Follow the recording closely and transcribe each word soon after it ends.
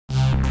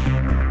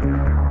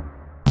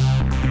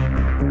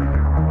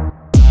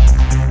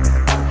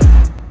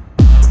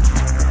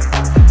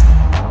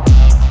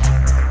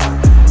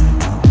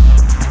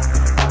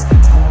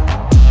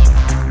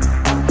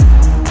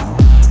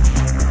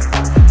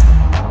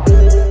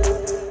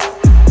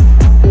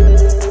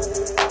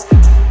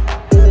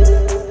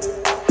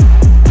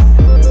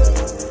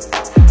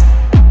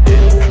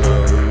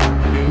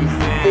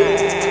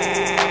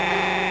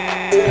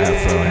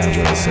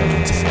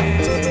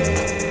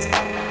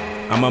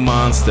a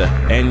monster,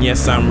 and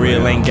yes, I'm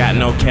real. Ain't got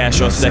no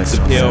cash or sex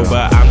appeal,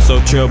 but I'm so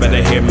chill,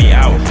 better hear me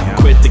out.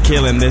 Quit the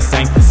killing, this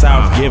ain't the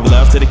South. Give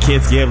love to the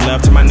kids, give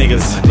love to my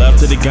niggas. Love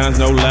to the guns,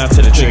 no love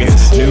to the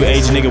triggers. New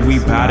age nigga, we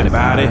bout it.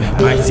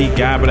 Might see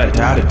God, but I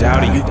doubt it.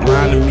 You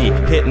grinding me,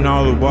 hitting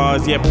all the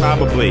walls, yeah,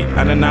 probably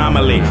an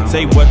anomaly.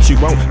 Say what you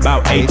want,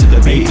 about A to the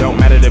B. Don't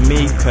matter to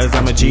me, cause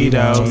I'm a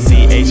G-Do.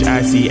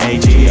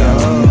 C-H-I-C-A-G-O.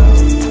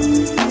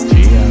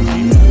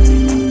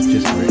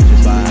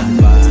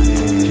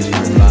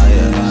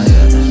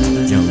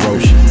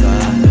 Roach, just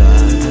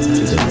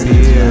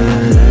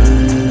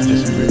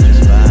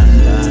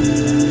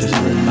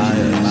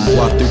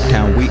walk through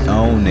town, we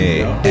own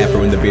it.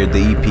 Afro in the beard, the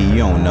EP you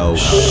don't know,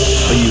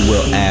 but you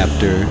will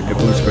after. If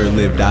Lucifer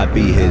lived, I'd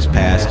be his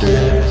pastor.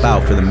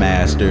 Bow for the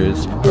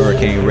masters,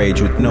 hurricane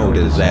rage with no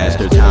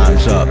disaster.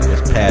 Time's up,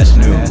 it's past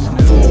noon,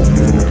 full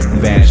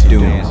moon, vanished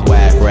doom.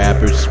 Whack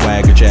rappers,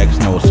 swagger jackets,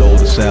 no soul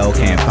to sell.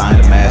 Can't find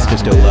a master,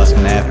 still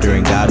lusting after,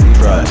 and God we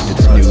trust.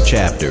 It's a new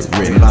chapter,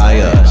 written by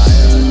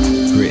us.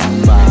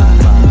 Written by,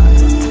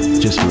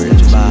 just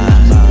written by,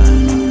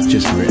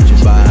 just written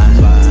by,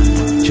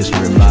 just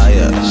written by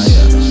us.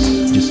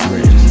 Just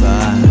written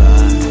by,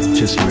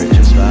 just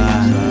written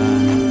by,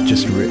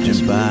 just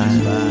written by,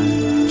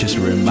 just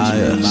written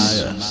by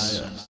us.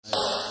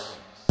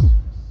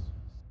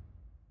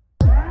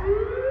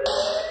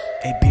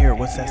 Hey Beard,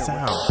 what's that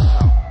sound?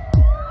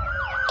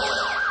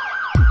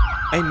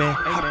 Hey man,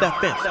 hop that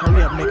fence,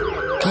 hurry up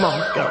nigga. Come on,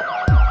 let's go.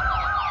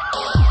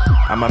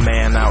 I'm a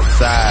man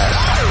outside,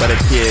 but a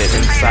kid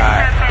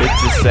inside.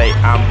 Bitches say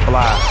I'm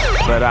fly,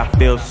 but I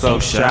feel so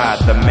shy.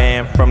 The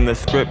man from the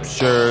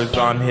scriptures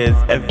on his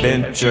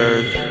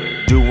adventures,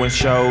 doing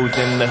shows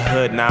in the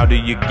hood. Now do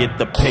you get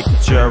the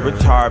picture?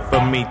 It's hard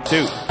for me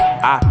too,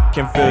 I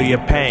can feel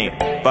your pain.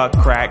 Fuck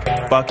crack,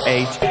 fuck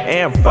H,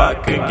 and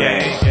fuck a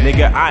gang.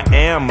 Nigga, I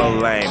am a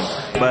lame,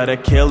 but a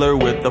killer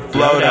with the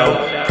flow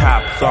though.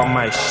 Cops on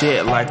my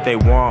shit like they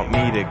want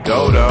me to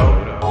go though.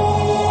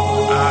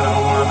 I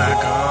don't wanna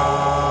go.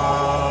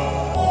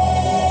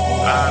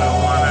 I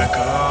don't wanna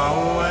go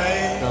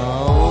away.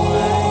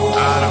 I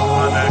don't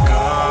wanna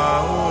go.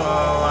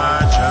 I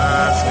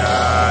just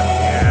got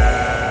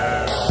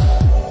here.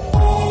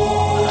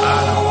 I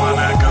don't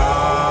wanna go.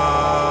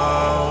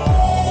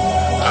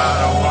 I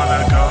don't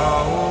wanna go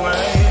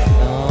away.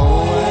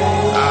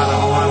 I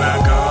don't wanna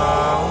go.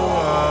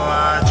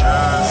 I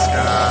just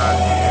got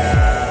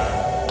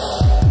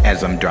here.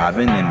 As I'm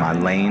driving in my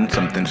lane,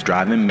 something's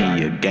driving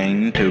me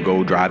again to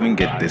go driving,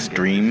 get this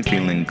dream,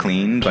 feeling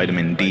clean,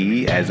 vitamin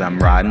D. As I'm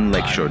riding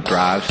Lakeshore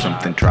Drive,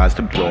 something tries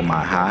to blow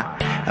my high.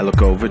 I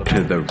look over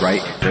to the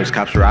right, there's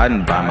cops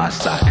riding by my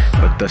side,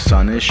 but the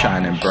sun is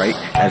shining bright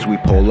as we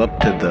pull up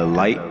to the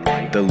light.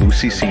 The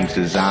Lucy seems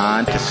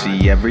designed to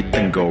see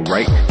everything go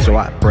right, so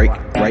I break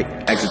right,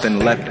 exit then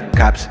left.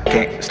 Cops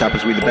can't stop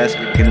us, we the best.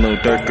 Get a little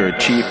darker,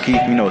 Chief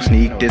Keef, you know,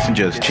 sneak this and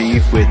just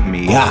chief with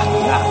me. I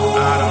don't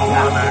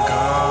wanna go.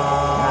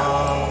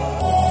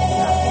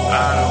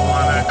 I don't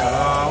wanna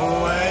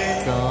go away.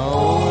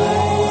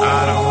 I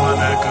don't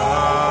wanna go.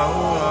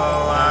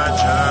 I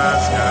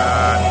just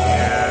got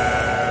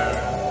here.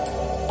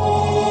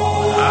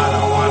 I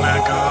don't wanna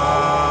go.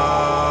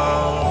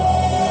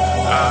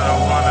 I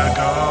don't wanna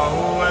go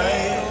away.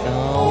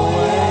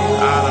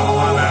 I don't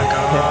wanna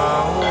go.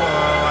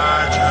 I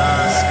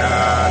just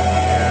got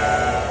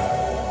here.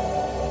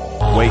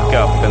 Wake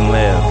up and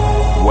live,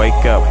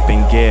 wake up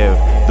and give.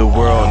 The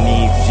world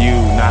needs you,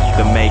 not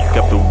the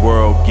makeup the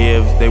world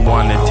gives. They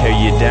wanna tear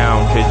you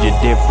down cause you're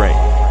different.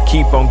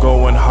 Keep on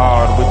going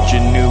hard with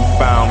your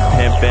newfound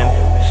pimpin'.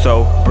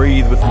 So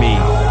breathe with me,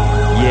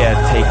 yeah,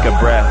 take a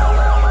breath.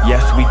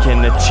 Yes, we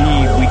can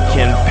achieve, we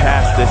can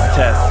pass this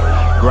test.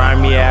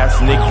 Grimy ass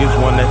niggas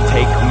wanna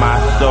take my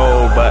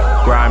soul, but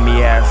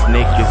grimy ass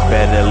niggas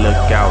better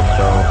look out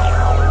though.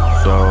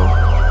 So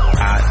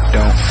I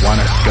don't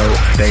wanna go,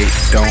 they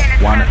don't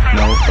wanna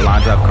know. The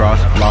lines I've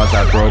crossed, laws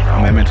I broke,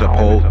 amendments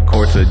uphold,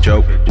 courts a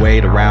joke.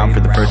 Wait around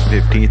for the 1st and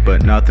 15th,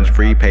 but nothing's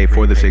free, pay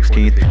for the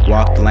 16th.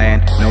 Walk the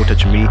land, no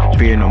touching me,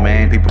 fear no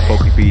man, people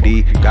focus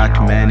BD. Got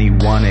too many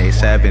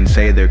 1A7,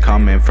 say they're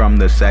coming from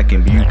the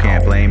second, but you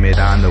can't blame it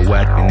on the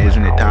weapon.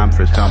 Isn't it time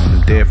for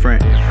something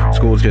different?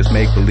 Schools just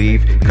make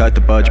believe, cut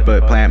the budget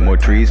but plant more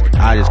trees.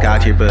 I just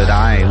got here but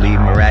I ain't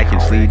leave,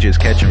 miraculously just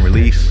catch and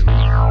release.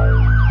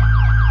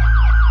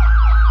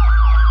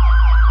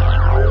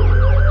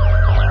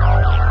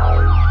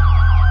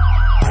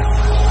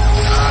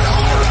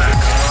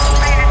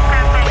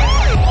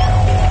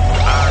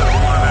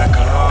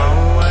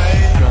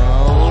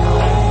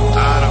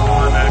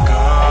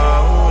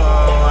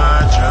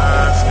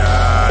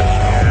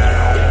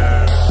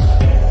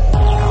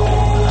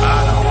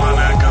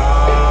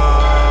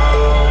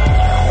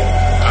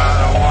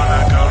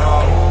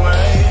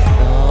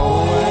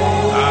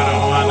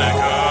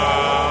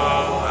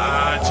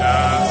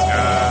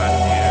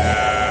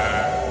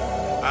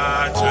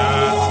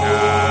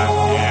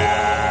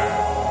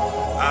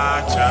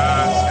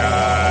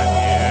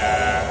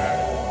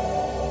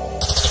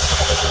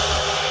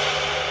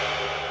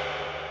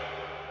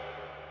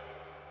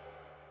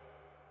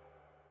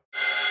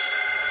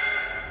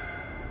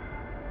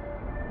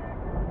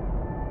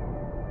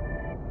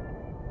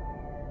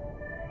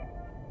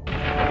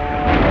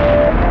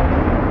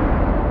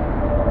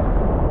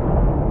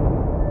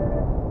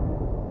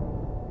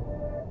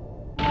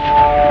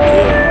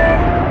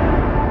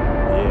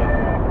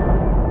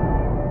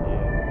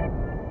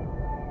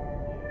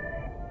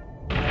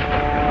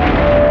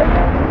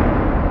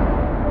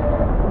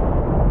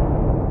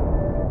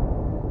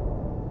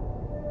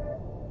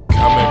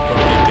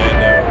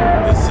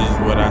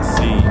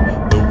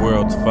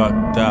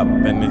 up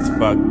and it's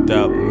fucked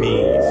up me.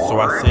 So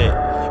I said,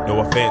 no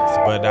offense,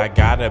 but I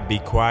gotta be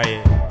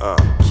quiet.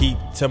 Keep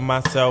to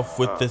myself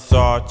with this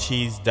all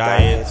cheese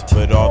diet.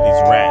 But all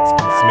these rats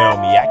can smell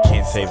me, I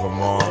can't save them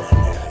all.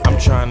 I'm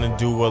trying to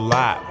do a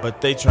lot,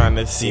 but they trying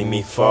to see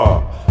me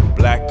fall.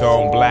 Black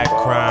on black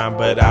crime,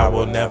 but I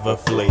will never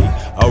flee.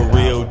 A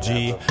real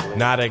G,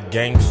 not a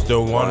gangster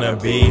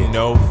wannabe.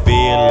 No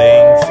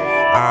feelings,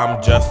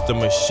 I'm just a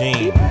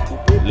machine.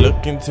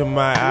 Look into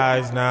my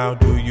eyes now,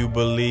 do you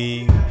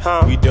believe?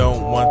 We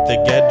don't want the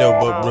ghetto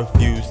but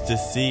refuse to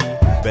see.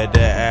 Better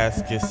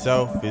ask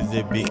yourself, is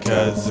it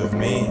because of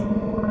me?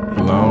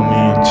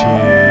 Bologna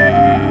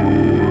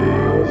cheese,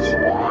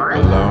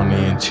 bologna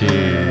and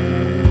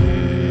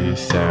cheese,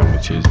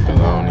 sandwiches,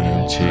 bologna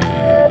and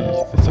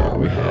cheese. That's all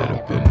we had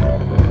up in the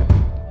hood.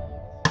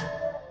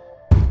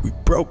 We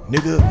broke,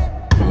 nigga.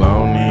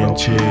 Bologna and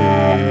cheese,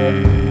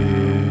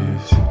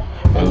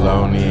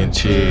 bologna and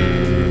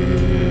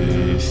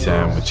cheese,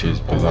 sandwiches,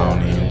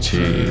 bologna and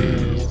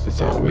cheese.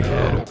 That's all we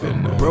had up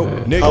in the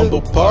hood. Nigga.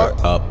 Humble part,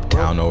 up,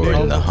 count over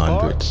in the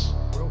hundreds.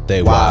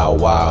 They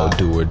wild,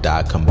 do or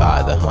die, come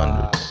by the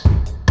hundreds.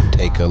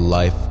 Take a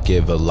life,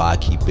 give a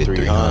lot, keep it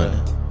 300.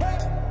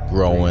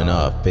 Growing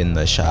up in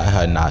the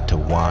shy, not to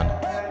want.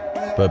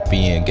 But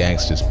being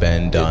gangsters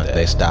been done.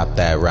 They stopped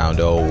that round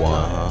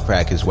 01.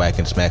 Crack is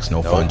whacking smacks,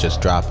 no fun,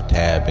 just drop a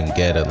tab and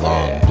get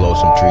along. Blow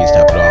some trees,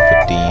 tap it off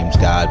with deems.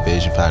 God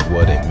vision, find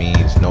what it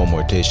means. No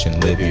mortician,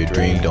 live your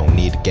dream. Don't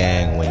need a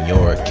gang when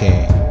you're a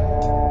king.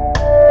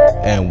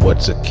 And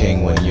what's a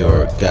king when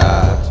you're a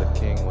god?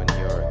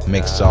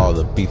 Makes all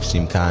the beef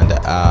seem kinda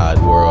odd.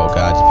 World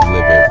gods if you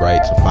live it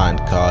right, so find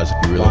a cause. If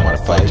you really wanna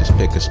fight, just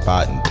pick a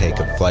spot and take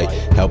a flight.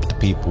 Help the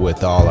people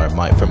with all our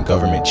might, from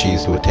government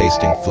cheese to a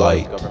tasting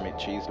flight. Bologna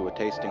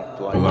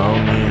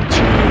and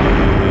cheese,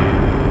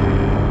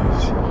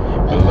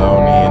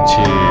 bologna and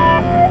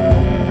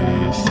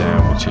cheese,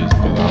 sandwiches,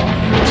 bologna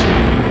and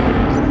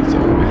cheese. That's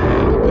all we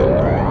had up in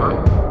the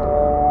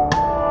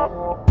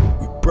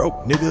hood. We broke,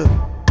 nigga.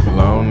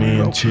 Bologna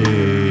and cheese,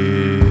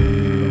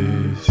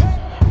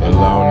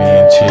 bologna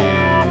and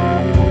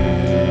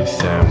cheese,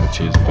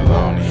 sandwiches,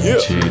 bologna and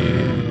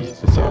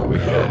cheese. That's all we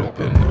had up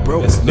in the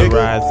hood. It's the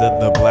rise of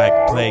the black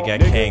plague. I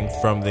came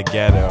from the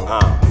ghetto,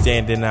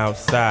 standing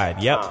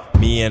outside. Yep,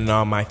 me and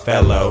all my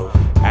fellow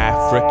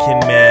African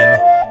men.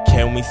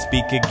 Can we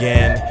speak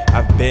again?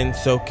 I've been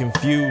so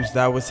confused,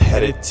 I was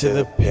headed to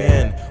the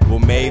pen. Well,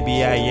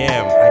 maybe I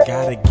am. I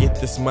gotta get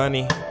this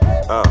money.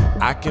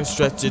 I can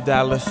stretch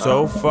 $1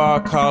 so far,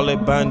 call it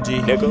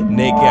bungee.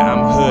 Nigga,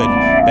 I'm hood,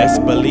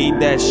 best believe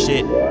that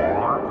shit.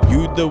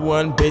 You the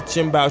one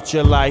bitching about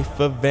your life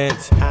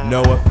events.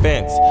 No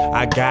offense,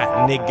 I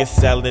got niggas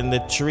selling the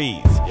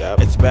trees.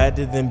 It's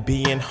better than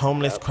being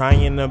homeless,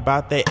 crying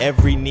about their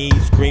every need,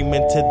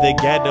 screaming to the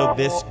ghetto,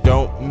 this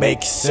don't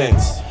make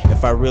sense.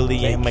 If I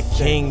really am a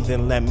king,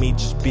 then let me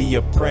just be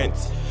a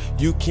prince.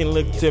 You can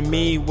look to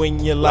me when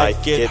your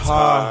life get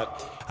hard.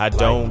 I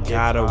don't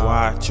got a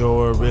watch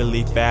or a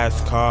really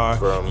fast car.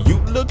 You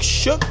look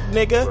shook,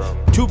 nigga,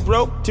 too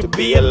broke to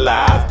be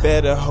alive.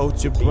 Better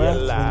hold your breath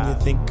when you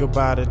think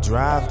about a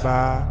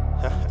drive-by.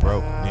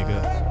 Broke, nigga.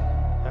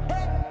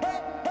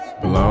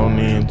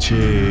 Bologna and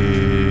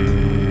cheese,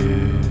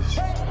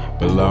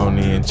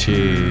 bologna and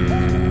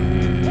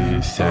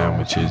cheese,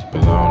 sandwiches,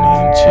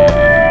 bologna and cheese.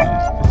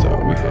 That's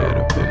all we had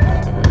up in the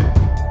hood.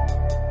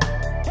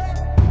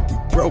 We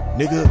broke,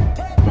 nigga.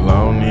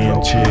 Bologna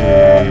and cheese,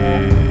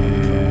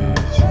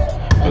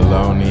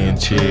 bologna and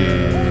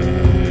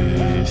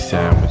cheese,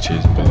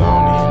 sandwiches,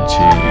 bologna and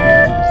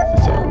cheese.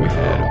 That's all we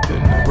had up in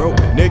the hood.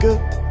 Broke, nigga.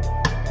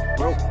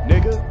 Broke,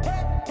 nigga.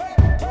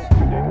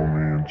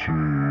 Bologna and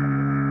cheese,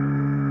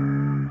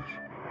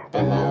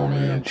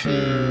 bologna and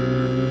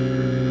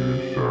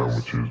cheese,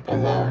 sandwiches,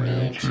 bologna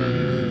and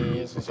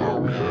cheese. That's all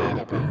we had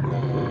up in the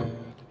hood.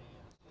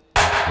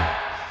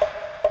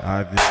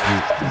 I just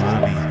get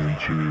money and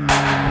cheese.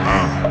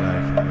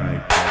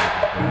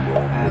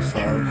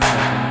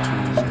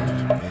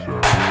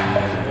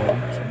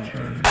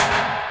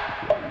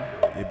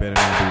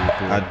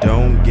 I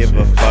don't give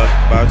a fuck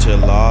about your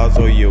laws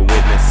or your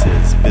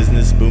witnesses.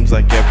 Business booms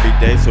like every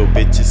day, so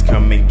bitches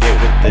come and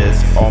get with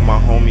this. All my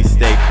homies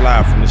stay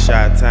fly, from the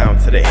Chi-Town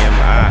to the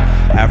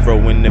M.I.A.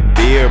 Afro in the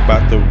beer,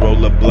 about to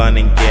roll a blunt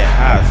and get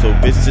high. So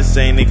bitch, this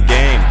ain't a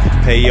game.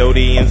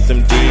 Peyote and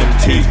some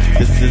DMT.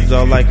 This is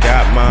all I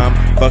got, mom.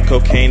 Fuck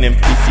cocaine and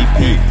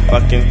PCP.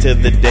 Fucking till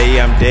the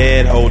day I'm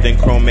dead. Holding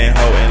chrome and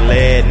holding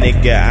lead.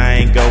 Nigga, I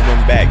ain't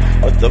going back.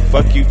 What the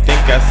fuck you think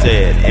I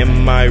said?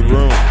 In my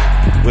room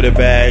with a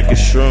bag of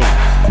shrooms,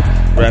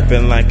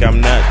 rapping like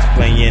I'm nuts,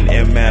 playing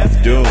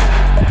MF Doom.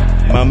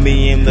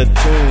 Mummy in the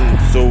tune,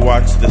 so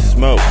watch the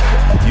smoke.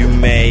 You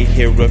may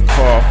hear a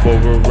cough or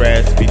a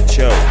raspy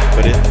choke,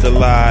 but it's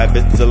alive,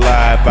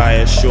 I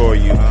assure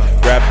you.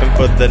 Rapping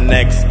for the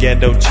next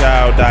ghetto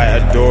child, I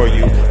adore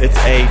you. It's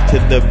A to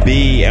the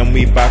B, and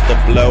we bout to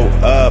blow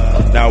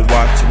up. Now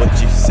watch what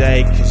you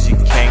say, cause you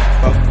can't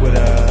fuck with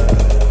us.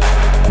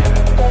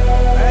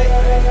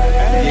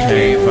 You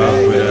can't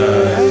fuck with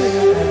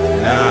us.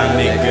 Nah,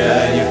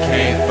 nigga, you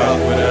can't fuck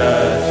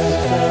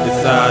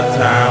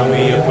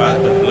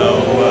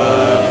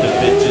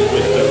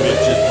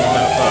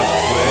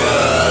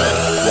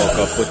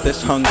about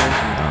this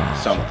hunger,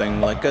 something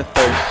like a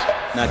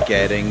thirst. Not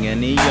getting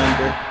any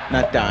younger,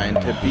 not dying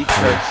to be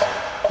cursed.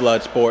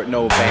 Blood sport,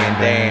 no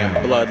Van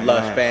Damme.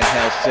 Bloodlust, Van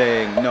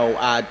Helsing. No,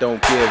 I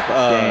don't give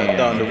a.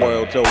 The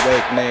underworld's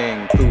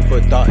awakening. Food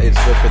for thought is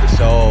good for the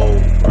soul.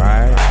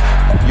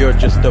 Right? You're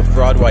just a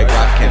fraud, white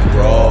rock and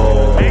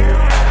roll.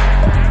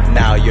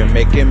 Now you're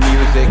making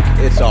music,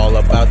 it's all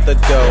about the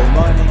dough.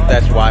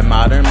 That's why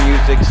modern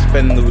music's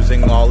been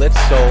losing all its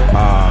soul.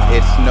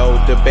 It's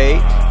no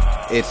debate,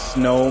 it's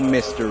no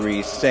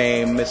mystery.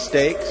 Same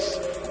mistakes,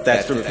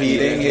 that's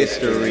repeating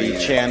history.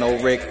 Channel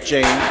Rick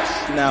James.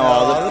 Now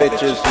all the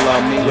bitches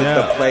love me with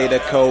the plate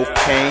of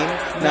cocaine.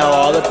 Now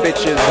all the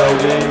bitches owe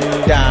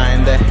me,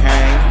 dying to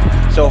hang.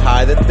 So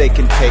high that they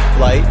can take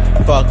flight.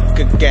 Fuck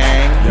a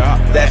gang.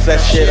 That's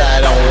that shit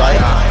I don't like.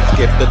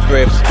 Skip the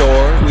thrift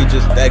store, we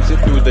just exit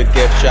through the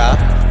gift shop.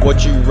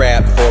 What you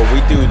rap for?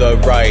 We do the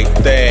right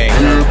thing.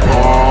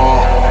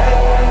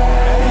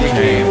 You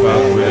can't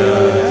fuck with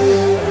us.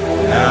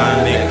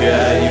 Nah,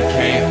 nigga, you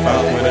can't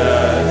fuck with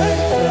us.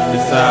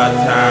 It's our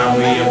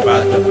time, we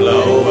about to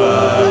blow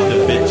up. The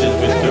bitches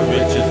with the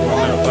riches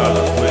wanna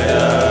fuck with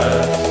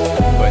us.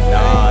 But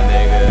nah,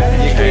 nigga,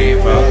 you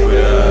can't fuck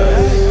with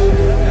us.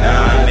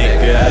 Nah,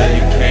 nigga,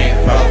 you can't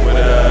fuck with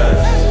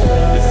us.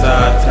 It's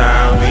our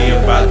time, we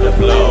about to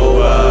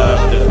blow up.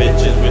 The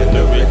bitches with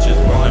the riches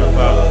wanna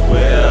fuck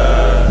with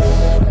us.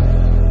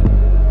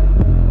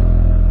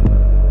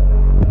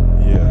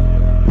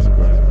 Yeah, it's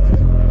burning.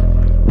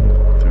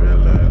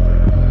 Thriller.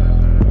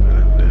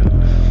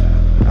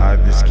 I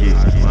just get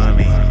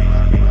money.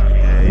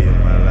 Hey, in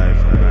my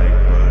life, I'm like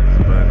Bugs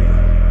Bunny.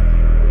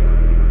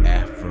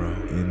 Afro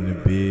In the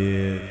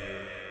bed.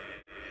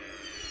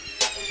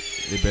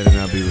 They better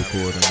not be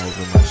recording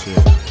over my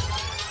shit.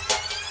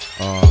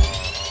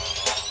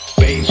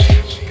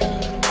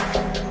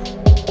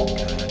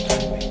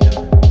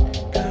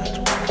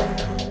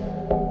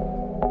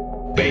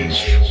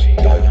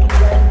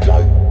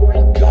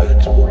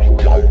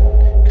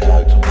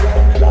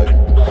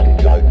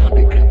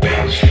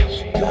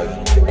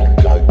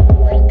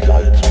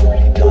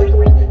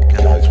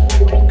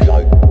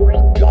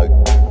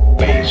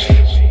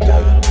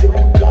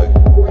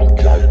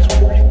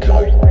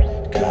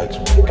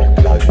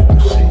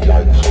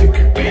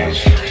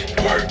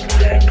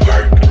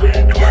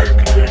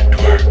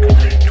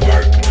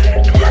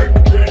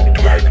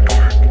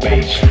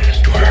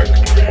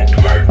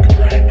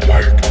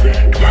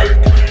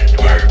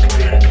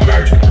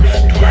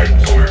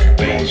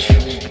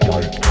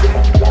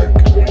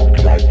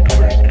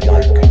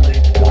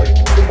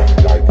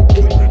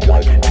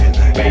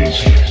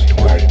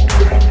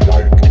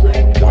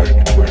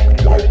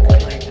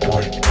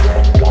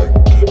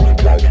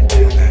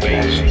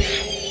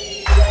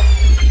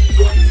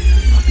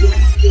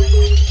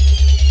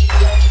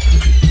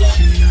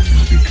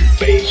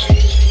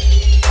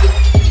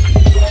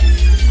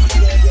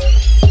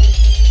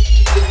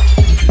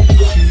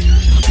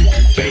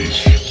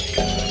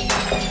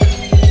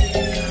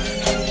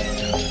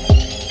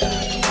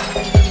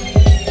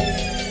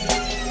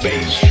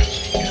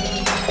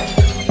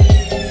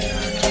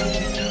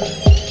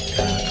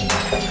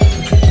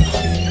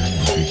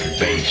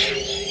 bass.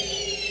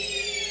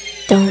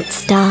 Don't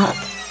stop.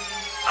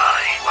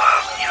 I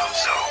love you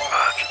so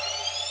much.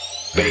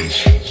 Bass.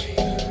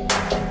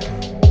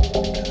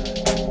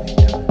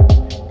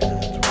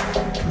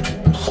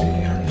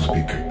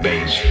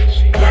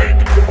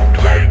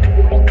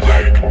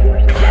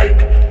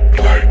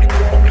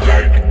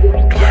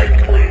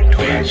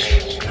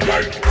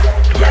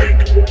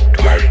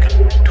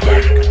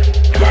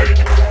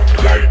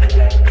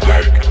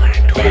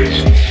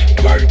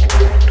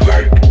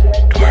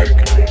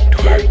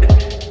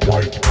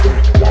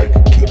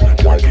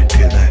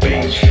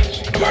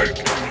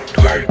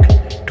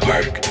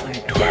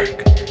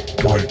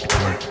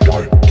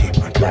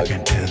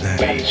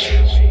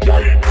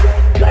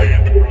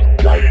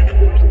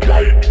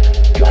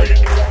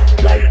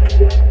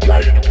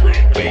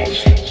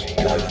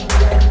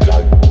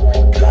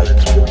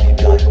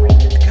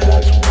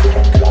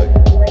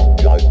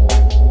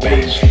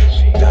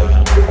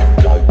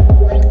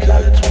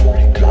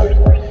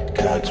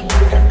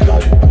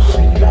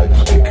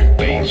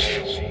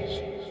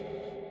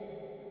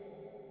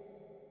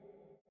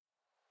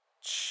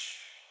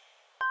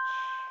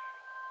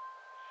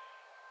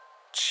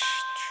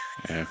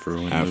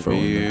 Afro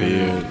in the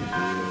beard.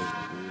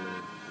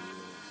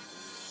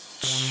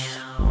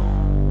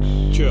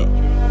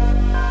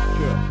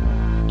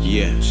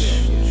 Yes.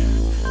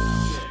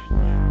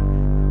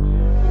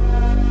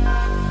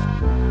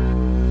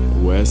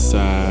 West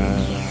Side.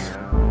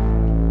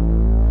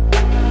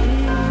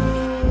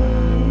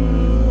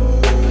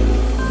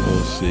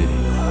 We'll see.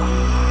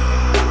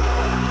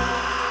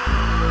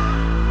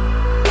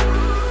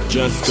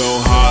 Just go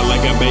hard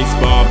like a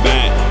baseball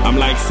bat. I'm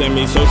like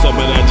Sammy Sosa,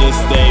 but I just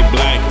stay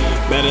black.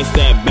 Better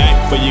step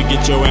back before you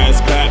get your ass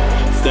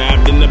clapped.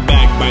 Stabbed in the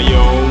back by your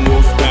own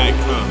wolf pack.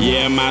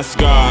 Yeah, my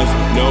scars,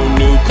 no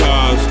new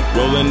cars.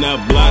 Rolling up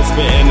blood,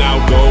 spitting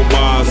out gold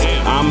bars.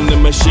 I'm the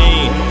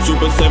machine,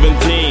 Super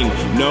 17.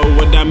 Know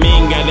what I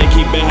mean, gotta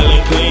keep it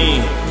hella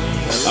clean.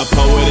 A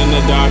poet in the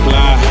dark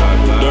life.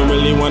 Don't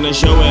really wanna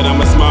show it, I'm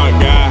a smart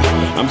guy.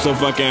 I'm so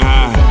fucking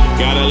high,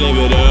 gotta live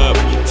it up.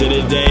 To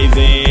the day's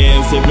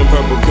end, sipping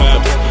purple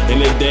cups. In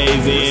the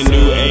day's end,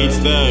 new age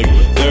thug.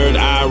 Third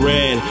eye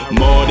red,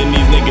 more than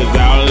these niggas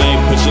out late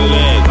pushing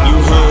lead. You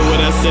heard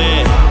what I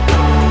said,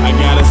 I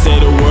gotta say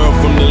the world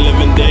from the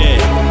living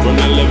dead. From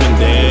the living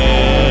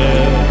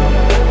dead.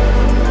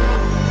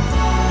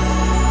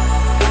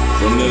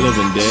 From the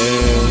living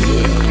dead,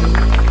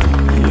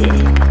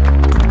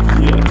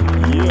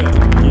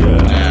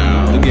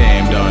 Now, the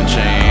game done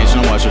changed,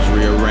 don't watch us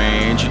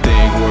rearrange. You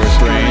think we're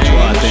strange,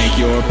 well I think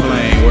you're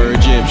plain. We're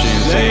Egyptian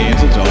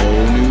Saiyans, it's a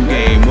whole new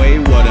game. Wait,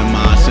 what am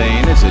I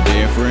saying? It's a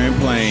different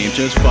plane.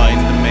 Just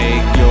fighting to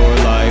make your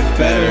life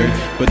better,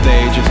 but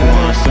they just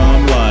want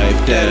some life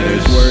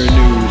debtors. We're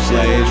new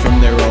slaves from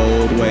their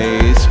old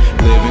ways,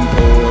 living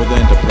poorer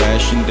than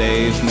depression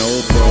days. No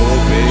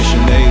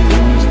prohibition, they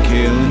lose a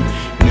killing.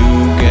 New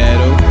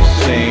ghetto,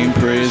 same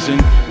prison.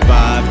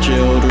 5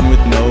 children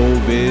with no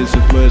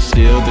visit, but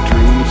still the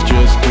truth's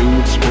just too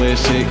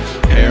explicit.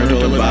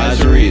 Parental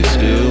advisory is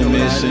still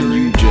missing.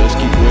 You just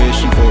keep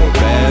wishing for a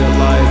better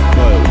life,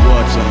 but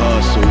what's a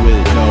hustle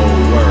with no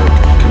work?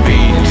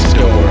 Convenience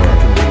store,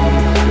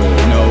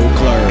 no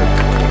clerk.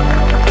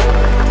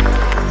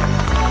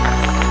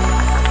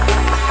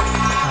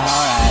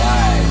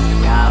 Alright,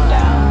 calm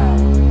down.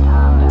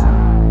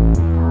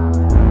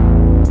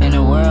 In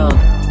a world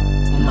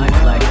much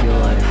like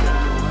yours,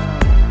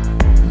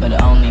 but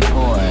only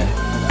poor,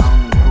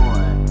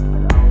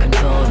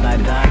 controlled by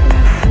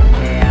darkness,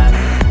 chaos,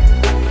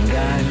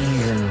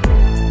 guns, and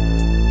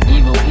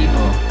evil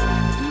people.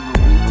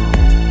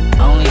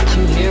 Only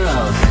 2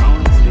 heroes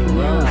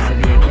rose to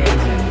the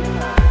occasion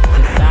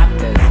to stop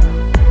this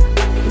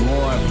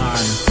war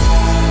upon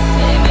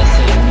the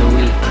innocent and the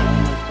weak.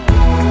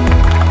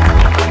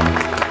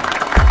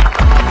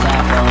 It's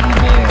Afro in the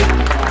beard.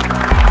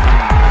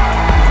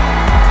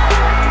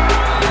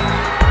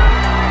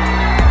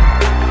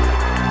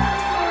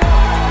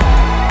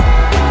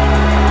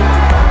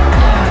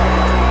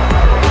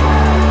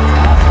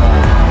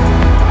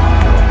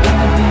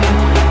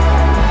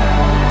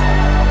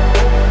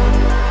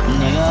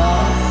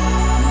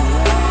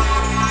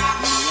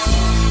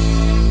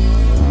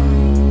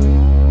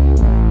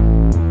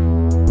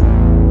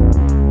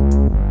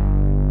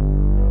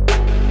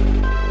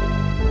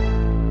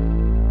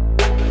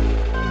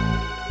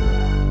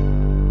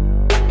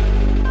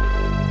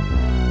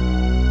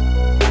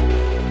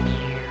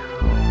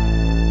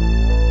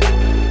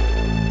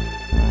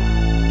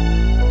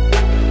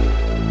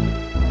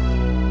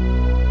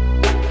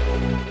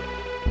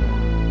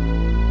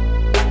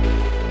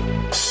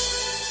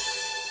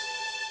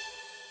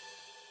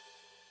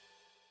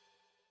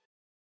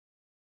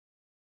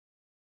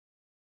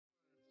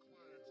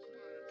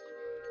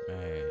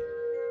 Man,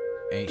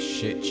 ain't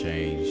shit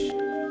changed.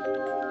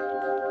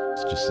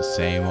 It's just the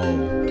same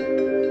old.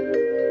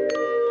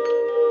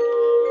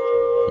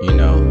 You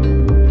know,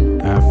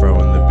 Afro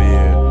in the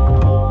beard.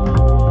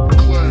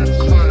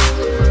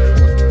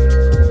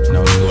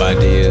 no new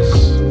ideas,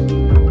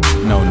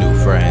 no new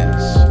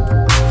friends.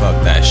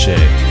 Fuck that shit.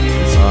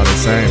 It's all the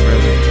same,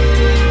 really.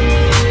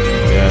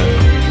 Yeah.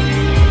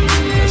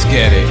 Let's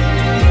get it.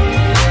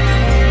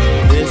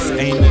 This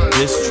ain't a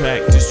diss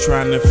track, just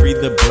trying to free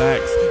the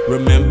blacks.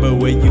 Remember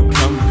where you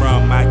come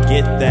from, I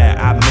get that,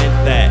 I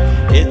meant that.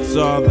 It's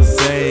all the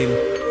same,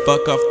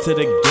 fuck off to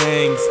the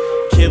gangs.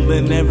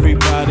 Killing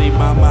everybody,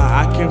 mama,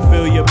 I can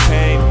feel your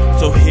pain.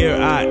 So here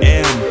I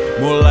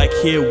am, more like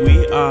here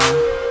we are.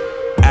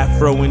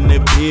 Afro in the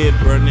beard,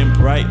 burning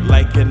bright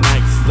like a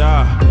night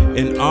star.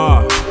 In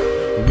awe,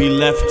 we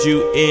left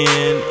you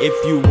in. If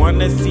you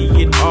wanna see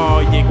it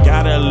all, you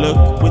gotta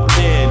look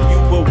within. You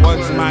were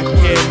once my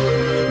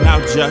kin, now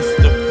just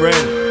a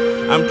friend.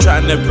 I'm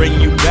trying to bring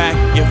you back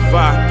if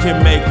I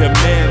can make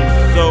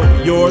amends. So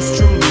yours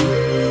truly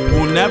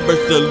will never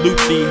salute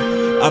the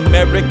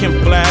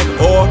American flag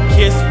or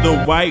kiss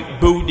the white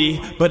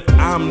booty. But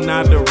I'm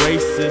not a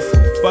racist.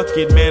 Fuck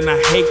it, man, I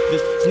hate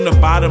this. From the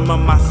bottom of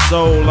my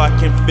soul, I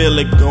can feel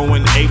it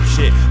going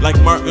apeshit. Like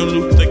Martin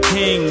Luther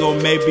King or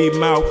maybe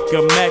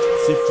Malcolm X.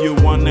 If you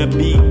wanna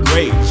be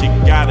great, you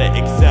gotta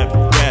accept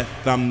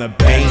death. I'm the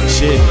best. Ain't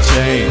shit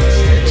changed.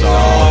 It's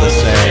all the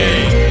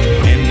same.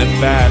 In the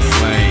fast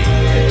lane,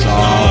 It's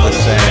all the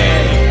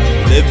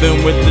same.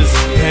 living with this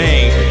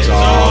pain. It's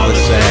all the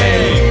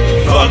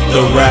same. Fuck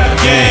the rap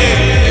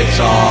game. It's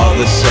all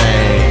the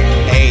same.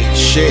 Ain't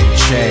shit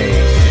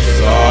changed.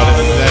 It's all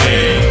the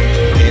same.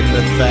 In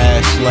the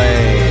fast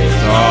lane.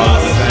 It's all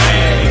the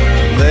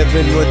same.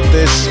 Living with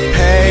this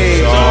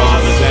pain. It's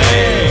all the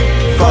same.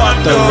 Fuck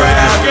the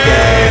rap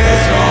game.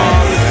 It's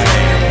all the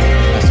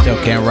same. I still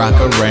can't rock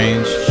a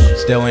range.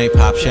 Still ain't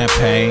pop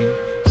champagne.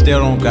 Still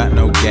don't got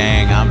no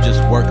gang. I'm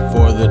just working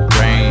for the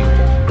drain.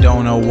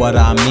 Don't know what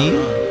I mean.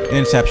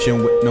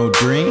 Inception with no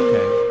dream.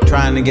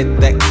 trying to get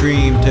that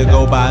cream to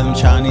go buy them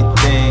shiny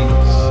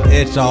things.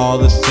 It's all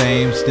the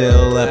same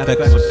still,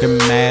 FX looking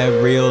mad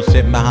real,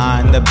 sitting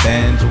behind the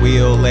Benz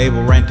wheel.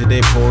 Label rented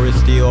it for a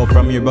steal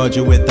from your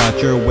budget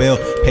without your will.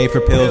 Pay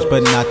for pills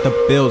but not the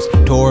bills,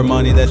 tour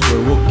money that's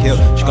where we'll kill.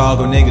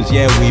 Chicago niggas,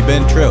 yeah, we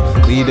been trill,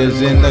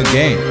 leaders in the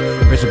game,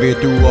 persevere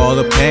through all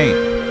the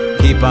pain.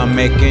 Keep on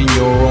making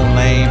your own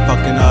lane,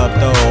 fucking up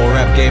the whole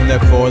rap game. There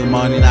for the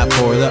money, not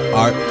for the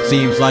art.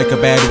 Seems like a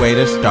bad way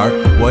to start.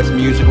 What's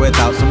music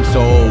without some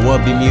soul?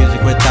 What be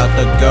music without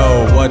the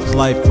go? What's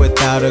life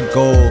without a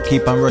goal?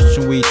 Keep on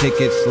rushing, we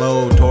take it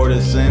slow.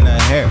 Tortoise in the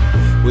hair,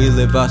 we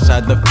live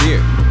outside the fear.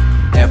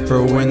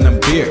 Afro in the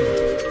beer,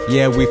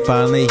 yeah, we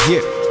finally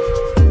here.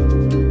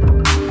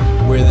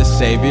 We're the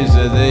saviors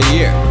of the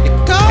year.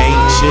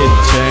 Ain't shit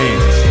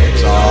changed,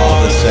 It's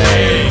all the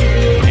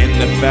same. in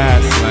the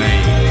fast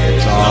lane.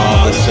 It's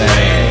all the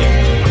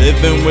same.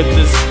 Living with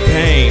this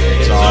pain.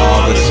 It's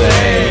all the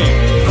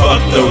same.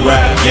 Fuck the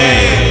rap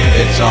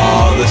game. It's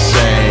all the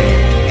same.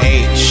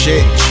 Ain't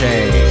shit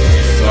changed.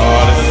 It's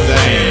all the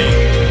same.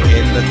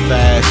 In the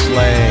fast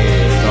lane.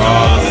 It's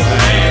all the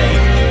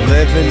same.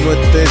 Living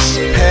with this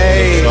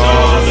pain. It's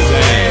all the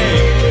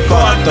same.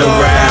 Fuck the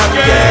rap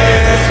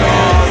game. It's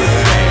all the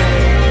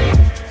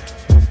same.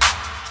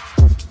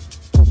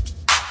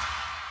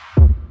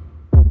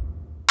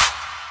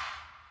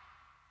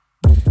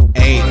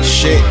 Ain't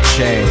shit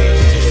changed.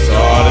 It's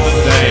all the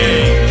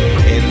same.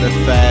 In the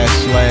fast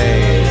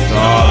lane. It's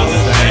all the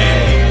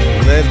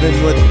same. Living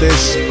with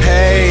this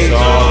pain. It's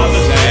all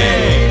the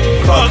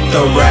same. Fuck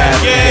the rap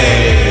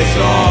game. It's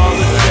all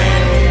the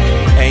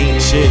same.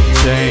 Ain't shit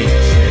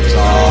changed. It's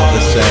all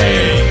the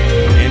same.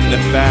 In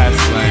the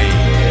fast lane.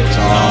 It's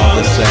all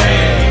the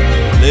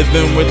same.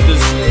 Living with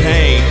this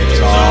pain.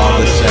 It's all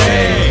the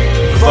same.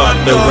 Fuck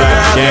the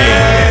rap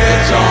game.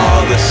 It's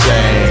all the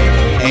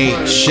same.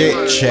 Ain't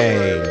shit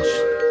changed.